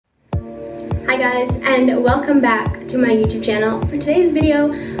Hi guys, and welcome back to my YouTube channel. For today's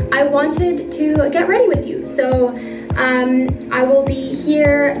video, I wanted to get ready with you. So I will be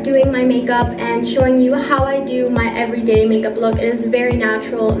here doing my makeup and showing you how I do my everyday makeup look. It is very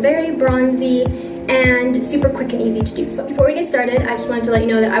natural, very bronzy, and super quick and easy to do. So before we get started, I just wanted to let you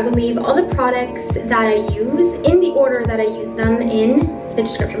know that I will leave all the products that I use in the order that I use them in the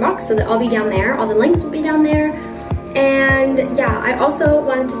description box. So that I'll be down there, all the links will be down there. And yeah, I also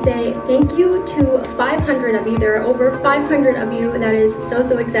wanted to say thank you to 500 of you. There are over 500 of you. That is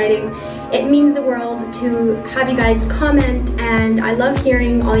so exciting. It means the world to have you guys comment, and I love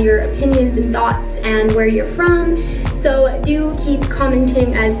hearing all your opinions and thoughts and where you're from. So do keep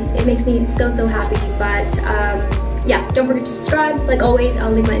commenting, as it makes me so happy. But yeah, don't forget to subscribe. Like always, I'll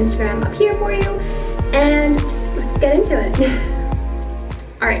leave my Instagram up here for you, and just let's get into it.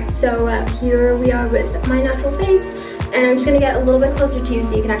 Alright, so here we are with my natural face, and I'm just going to get a little bit closer to you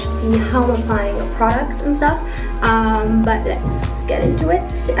so you can actually see how I'm applying products and stuff. But let's get into it.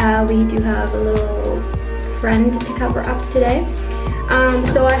 We do have a little friend to cover up today.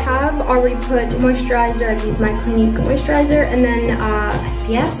 So I have already put moisturizer. I've used my Clinique moisturizer, and then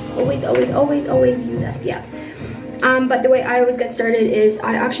SPF. Always use SPF. But the way I always get started is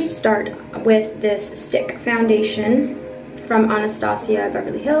I actually start with this stick foundation from Anastasia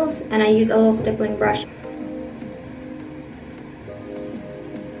Beverly Hills, and I use a little stippling brush.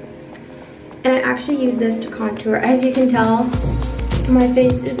 And I actually use this to contour. As you can tell, my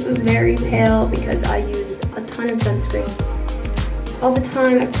face is very pale because I use a ton of sunscreen all the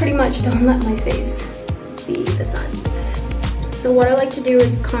time. I pretty much don't let my face see the sun. So what I like to do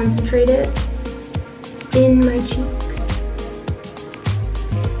is concentrate it in my cheeks.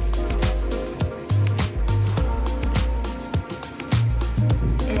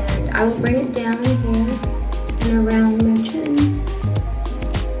 I will bring it down here and around my chin.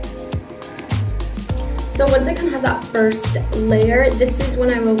 So once I kind of have that first layer, this is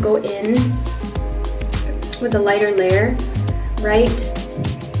when I will go in with a lighter layer right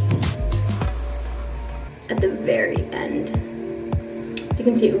at the very end. So you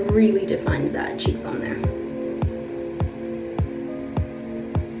can see it really defines that cheekbone there.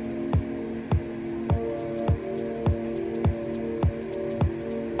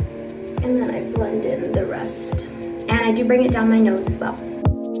 And then I blend in the rest. And I do bring it down my nose as well.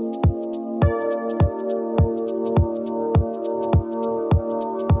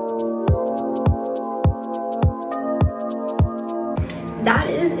 That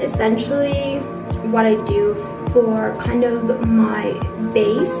is essentially what I do for kind of my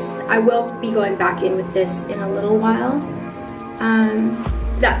base. I will be going back in with this in a little while.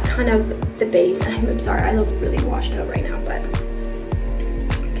 That's kind of the base. I'm sorry, I look really washed out right now, but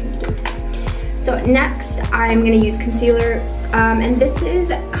so next, I'm going to use concealer, and this is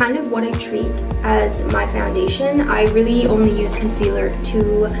kind of what I treat as my foundation. I really only use concealer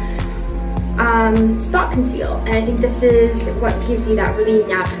to spot conceal, and I think this is what gives you that really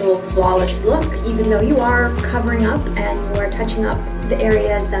natural, flawless look, even though you are covering up and you are touching up the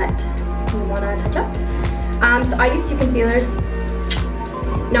areas that you want to touch up. So I use two concealers,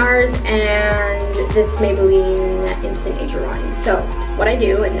 NARS and this Maybelline Instant Age Rewind. So what I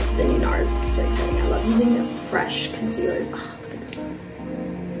do, and this is a new NARS, this is so exciting. I love using fresh concealers. Oh, look at this.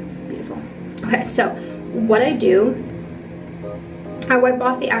 Beautiful. Okay, so what I do, I wipe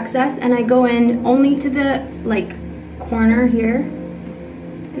off the excess and I go in only to the like corner here,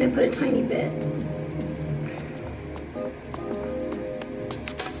 and I put a tiny bit.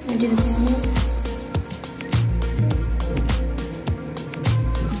 I do the same one.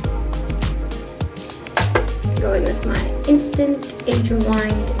 Go in with my Instant Age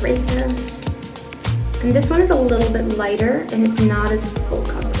Rewind eraser. And this one is a little bit lighter and it's not as full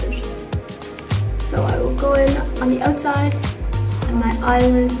coverage. So I will go in on the outside and my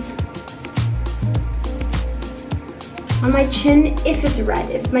eyelids. On my chin, if it's red.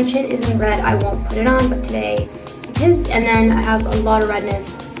 If my chin isn't red, I won't put it on, but today it is. And then I have a lot of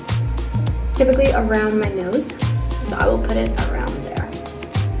redness, typically around my nose. So I will put it around there.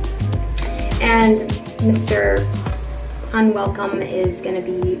 And Mr. Unwelcome is gonna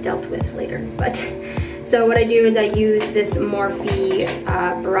be dealt with later. But so what I do is I use this Morphe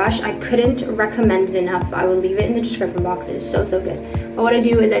brush. I couldn't recommend it enough. I will leave it in the description box. It is so good. But what I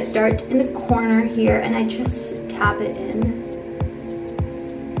do is I start in the corner here and I just tap it in.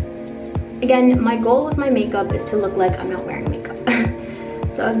 Again, my goal with my makeup is to look like I'm not wearing makeup.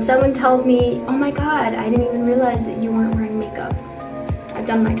 So if someone tells me, oh my god, I didn't even realize that you weren't wearing makeup, I've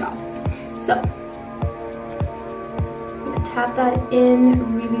done my job. So tap that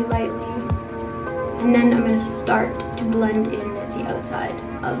in really lightly, and then I'm going to start to blend in the outside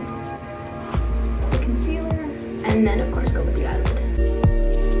of and then of course go with the eyelid.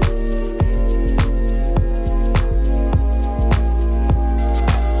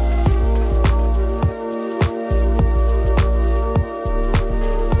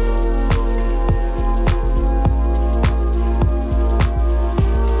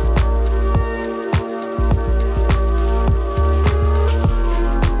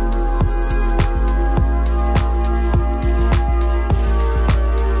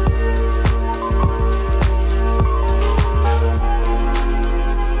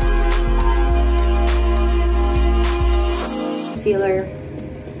 Concealer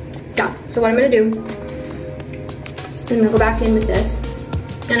done. So what I'm gonna do is I'm gonna go back in with this,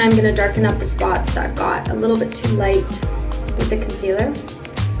 and I'm gonna darken up the spots that got a little bit too light with the concealer.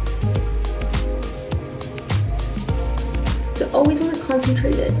 So always want to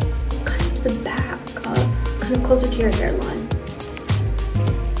concentrate it kind of to the back of, kind of closer to your hairline.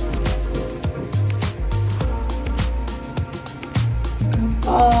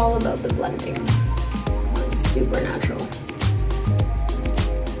 All about the blending. It's super natural.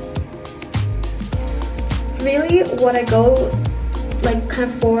 Really, what I go like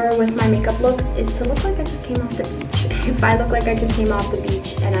kind of for with my makeup looks is to look like I just came off the beach. If I look like I just came off the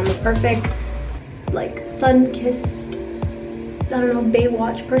beach and I'm a perfect like sun-kissed, I don't know,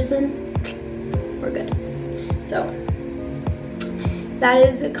 Baywatch person, we're good. So that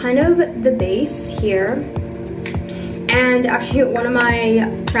is kind of the base here. And actually one of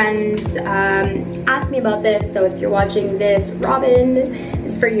my friends asked me about this, so if you're watching this, Robin, this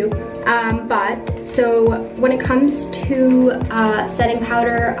is for you. So when it comes to setting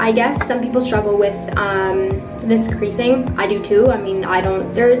powder, I guess some people struggle with this creasing. I do too. I mean,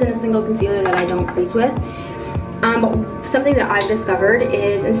 there isn't a single concealer that I don't crease with. But something that I've discovered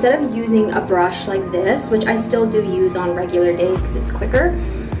is instead of using a brush like this, which I still do use on regular days because it's quicker,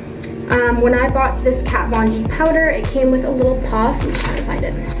 when I bought this Kat Von D powder, it came with a little puff. I'm just trying to find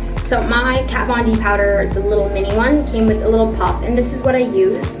it. So my Kat Von D powder, the little mini one, came with a little puff, and this is what I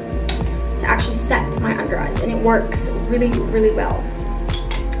use to actually set my under eyes, and it works really, really well.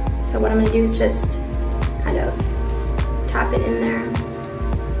 So what I'm gonna do is just kind of tap it in there,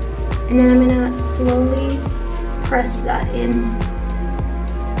 and then I'm gonna slowly press that in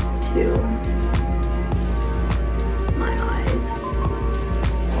to my eyes.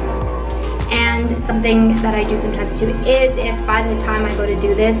 And something that I do sometimes too is if by the time I go to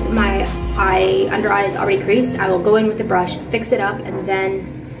do this, my under eye is already creased, I will go in with the brush, fix it up, and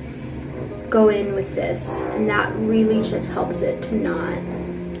then go in with this, and that really just helps it to not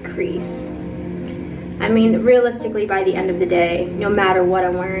crease. I mean, realistically, by the end of the day, no matter what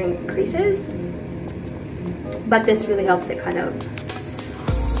I'm wearing, it creases, but this really helps it kind of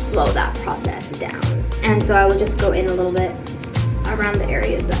slow that process down. And so I will just go in a little bit around the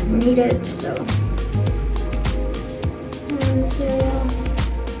areas that need it. So around this area,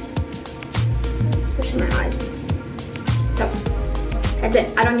 pushing my eyes. So that's it.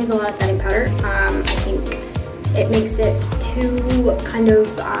 I don't use a lot of setting powder. I think it makes it too kind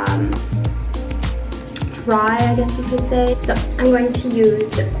of dry, I guess you could say. So I'm going to use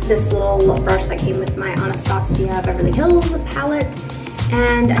this little brush that came with my Anastasia Beverly Hills palette,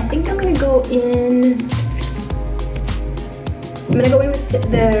 and I think I'm gonna go in with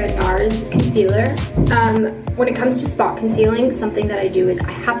the NARS concealer. When it comes to spot concealing, something that I do is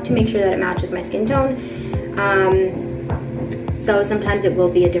I have to make sure that it matches my skin tone. So sometimes it will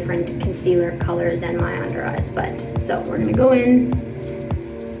be a different concealer color than my under eyes, but so we're gonna go in,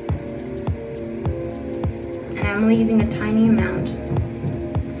 and I'm only using a tiny amount. A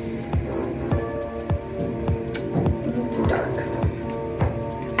little too dark.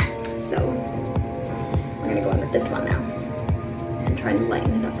 So we're gonna go in with this one now and try and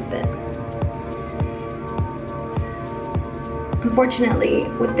lighten it up a bit. Unfortunately,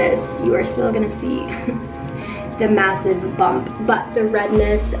 with this, you are still gonna see the massive bump, but the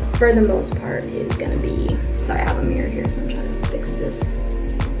redness for the most part is gonna be, sorry, I have a mirror here, so I'm trying to fix this.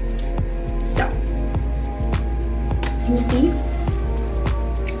 So, can you see?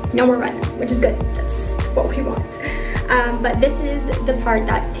 No more redness, which is good. That's what we want. But this is the part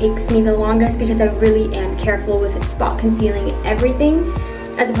that takes me the longest because I really am careful with spot concealing everything,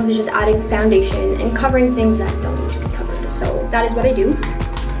 as opposed to just adding foundation and covering things that don't need to be covered. So that is what I do.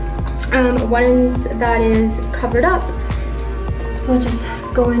 Once that is covered up, we'll just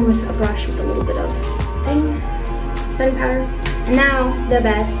go in with a brush with a little bit of setting powder. And now the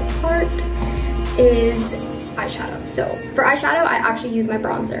best part is eyeshadow. So for eyeshadow, I actually use my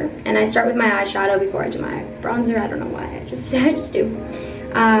bronzer, and I start with my eyeshadow before I do my bronzer. I don't know why, I just do.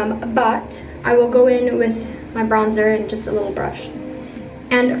 But I will go in with my bronzer and just a little brush.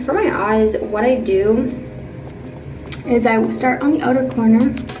 And for my eyes, what I do is I will start on the outer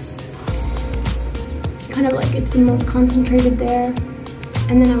corner, kind of like it's the most concentrated there,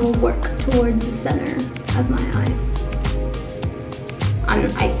 and then I will work towards the center of my eye.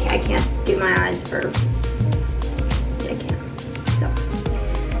 I can't do my eyes for, I can't. So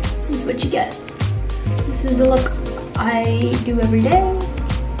this is what you get. This is the look I do every day,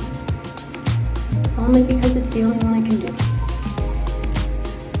 only because it's the only one I can do.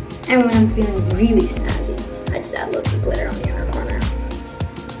 And when I'm feeling really snazzy, I just add loads of glitter on the outer corner.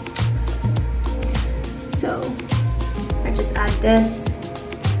 So I just add this,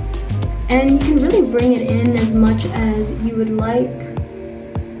 and you can really bring it in as much as you would like.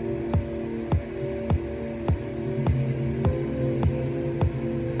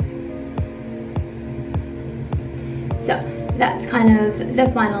 So that's kind of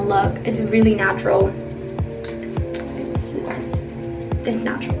the final look. It's really natural. It's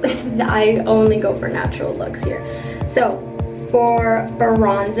natural. I only go for natural looks here. So for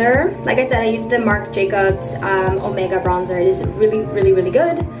bronzer, like I said, I used the Marc Jacobs Omega bronzer. It is really, really, really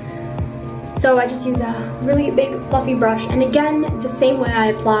good. So I just use a really big fluffy brush, and again, the same way I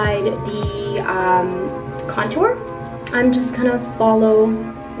applied the contour, I'm just gonna follow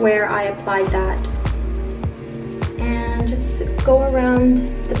where I applied that and just go around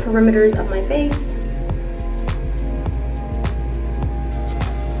the perimeters of my face.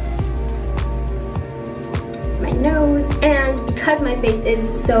 Nose, and because my face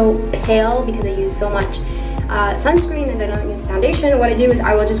is so pale because I use so much sunscreen and I don't use foundation, what I do is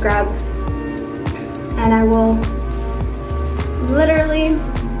I will just grab and I will literally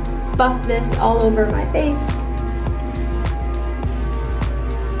buff this all over my face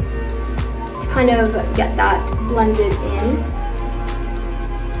to kind of get that blended in,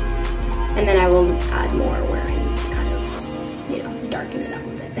 and then I will add more where I need to kind of, you know, darken it up a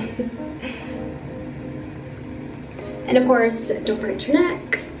bit. And of course, don't forget your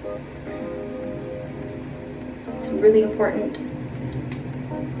neck. It's really important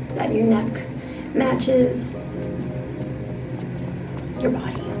that your neck matches your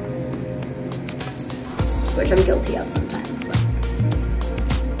body, which I'm guilty of sometimes. But.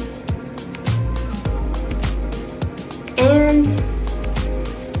 And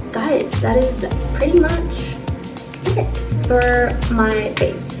guys, that is pretty much it for my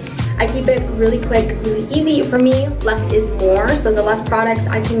face. I keep it really quick, really easy. For me, less is more, so the less products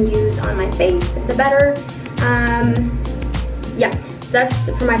I can use on my face, the better. Yeah, so that's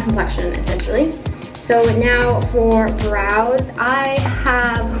for my complexion, essentially. So now for brows, I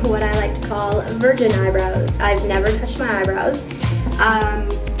have what I like to call virgin eyebrows. I've never touched my eyebrows,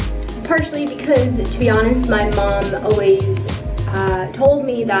 partially because, to be honest, my mom always told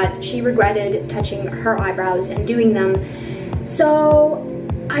me that she regretted touching her eyebrows and doing them. So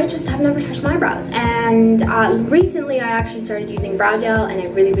I just have never touched my eyebrows, and recently I actually started using brow gel and I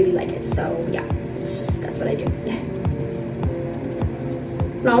really, really like it. So yeah, it's just, that's what I do.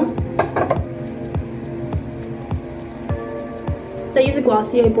 No. So I use a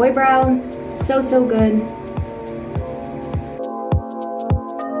Glossier Boy Brow, so good.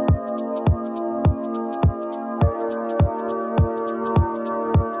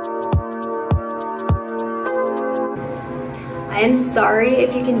 I am sorry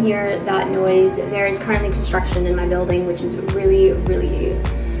if you can hear that noise. There is currently construction in my building, which is really, really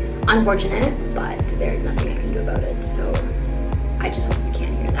unfortunate, but there's nothing I can do about it. So I just hope you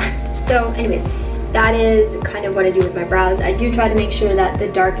can't hear that. So anyways, that is kind of what I do with my brows. I do try to make sure that the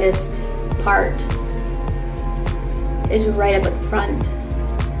darkest part is right up at the front.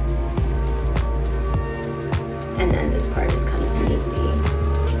 And then this part is kind of neatly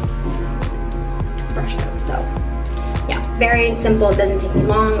brushed out. So yeah, very simple. It doesn't take me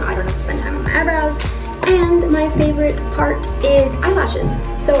long. I don't have to spend time on my eyebrows. And my favorite part is eyelashes.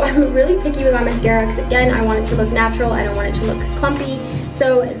 So I'm really picky with my mascara because, again, I want it to look natural. I don't want it to look clumpy.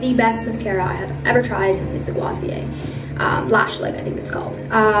 So the best mascara I have ever tried is the Glossier Lash Light, I think it's called.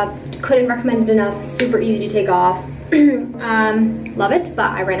 Couldn't recommend it enough. Super easy to take off. Love it, but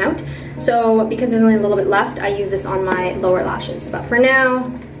I ran out. So because there's only a little bit left, I use this on my lower lashes. But for now,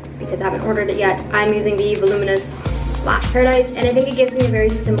 because I haven't ordered it yet, I'm using the Voluminous Lash Paradise, and I think it gives me a very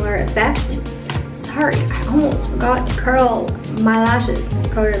similar effect. Sorry, I almost forgot to curl my lashes.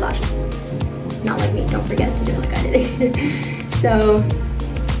 Curl your lashes. Not like me, don't forget to do it like I did. So,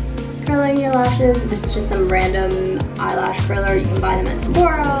 curling your lashes. This is just some random eyelash curler. You can buy them at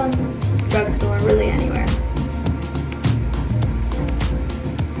Sephora, drugstore, really anywhere.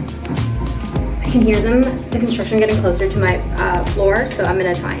 I can hear them, the construction getting closer to my floor, so I'm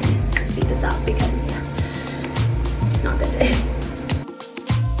gonna try and speed this up because it's not good.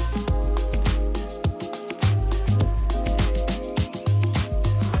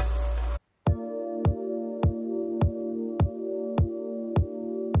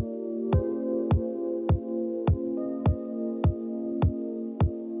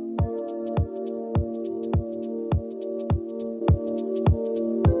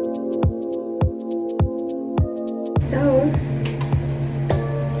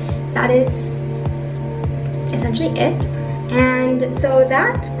 that is essentially it. And so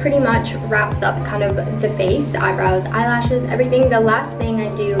that pretty much wraps up kind of the face, eyebrows, eyelashes, everything. The last thing I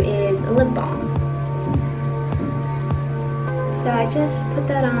do is a lip balm. So I just put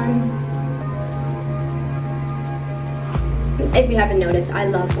that on. If you haven't noticed, I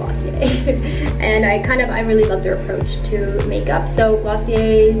love Glossier. And I really love their approach to makeup. So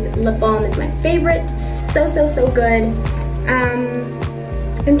Glossier's lip balm is my favorite. So good.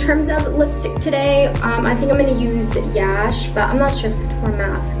 In terms of lipstick today, I think I'm gonna use Yash, but I'm not sure if it's for a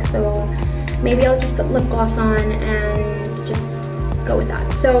mask. So maybe I'll just put lip gloss on and just go with that.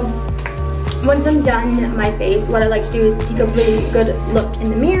 So once I'm done my face, what I like to do is take a really good look in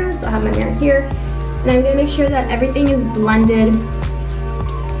the mirror. So I have my mirror here. And I'm gonna make sure that everything is blended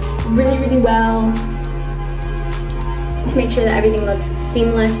really well to make sure that everything looks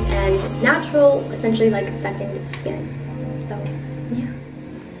seamless and natural, essentially like a second skin. So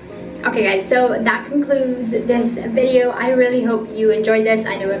yeah. Okay guys, so that concludes this video. I really hope you enjoyed this.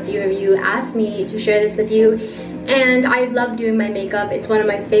 I know a few of you asked me to share this with you, and I love doing my makeup. It's one of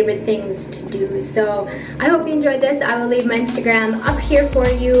my favorite things to do. So I hope you enjoyed this. I will leave my Instagram up here for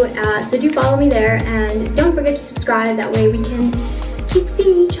you, so do follow me there, and don't forget to subscribe. That way we can keep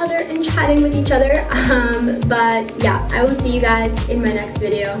seeing each other and chatting with each other. But yeah, I will see you guys in my next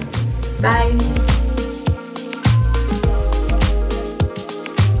video. Bye.